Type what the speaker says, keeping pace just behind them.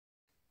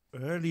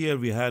Earlier,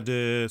 we had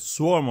a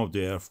swarm of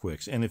the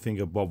earthquakes.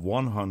 Anything above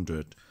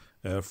 100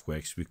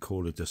 earthquakes, we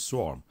call it a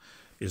swarm.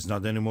 It's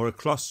not anymore a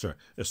cluster.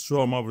 A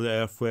swarm of the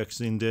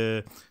earthquakes in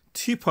the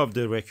tip of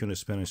the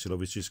Reykjanes Peninsula,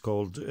 which is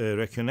called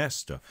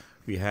Reykjanestá.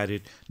 We had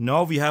it.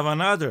 Now we have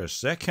another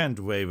second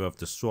wave of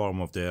the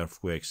swarm of the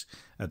earthquakes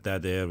at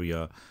that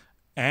area.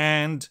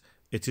 And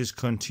it is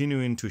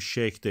continuing to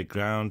shake the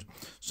ground.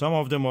 Some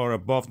of them are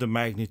above the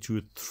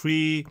magnitude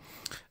 3.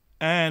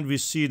 And we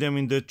see them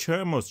in the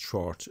thermal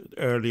chart. The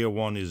earlier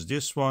one is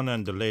this one,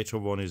 and the later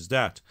one is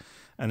that.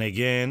 And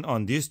again,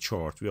 on this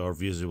chart, they are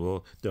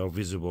visible.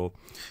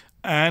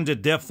 And the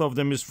depth of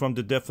them is from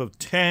the depth of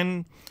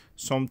 10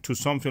 to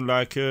something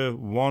like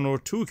 1 or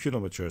 2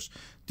 kilometers.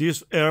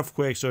 These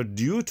earthquakes are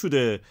due to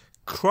the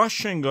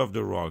crushing of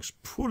the rocks,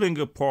 pulling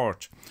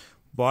apart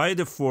by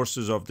the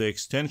forces of the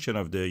extension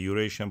of the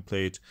Eurasian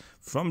plate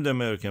from the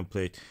American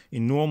plate.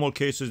 In normal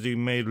cases, they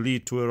may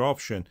lead to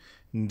eruption.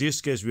 In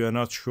this case, we are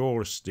not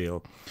sure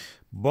still.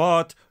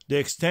 But the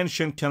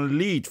extension can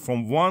lead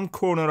from one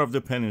corner of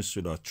the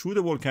peninsula through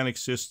the volcanic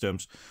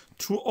systems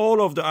through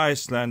all of the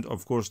Iceland.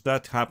 Of course,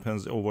 that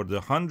happens over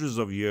the hundreds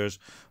of years.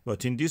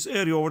 But in this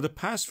area, over the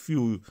past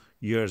few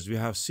years, we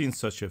have seen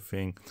such a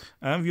thing.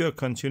 And we are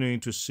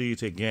continuing to see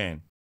it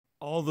again.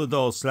 Although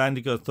the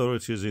Icelandic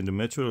authorities in the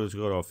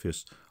Meteorological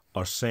Office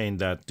are saying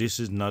that this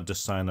is not the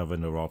sign of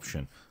an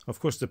eruption.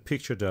 Of course, the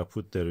picture that I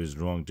put there is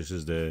wrong. This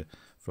is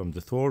from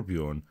the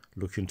Thorbjorn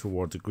looking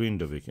toward the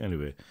Grindavik.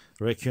 Anyway,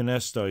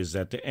 Reykjanestá is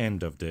at the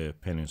end of the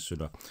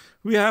peninsula.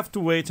 We have to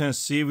wait and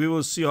see. We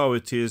will see how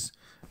it is,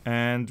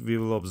 and we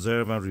will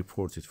observe and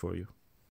report it for you.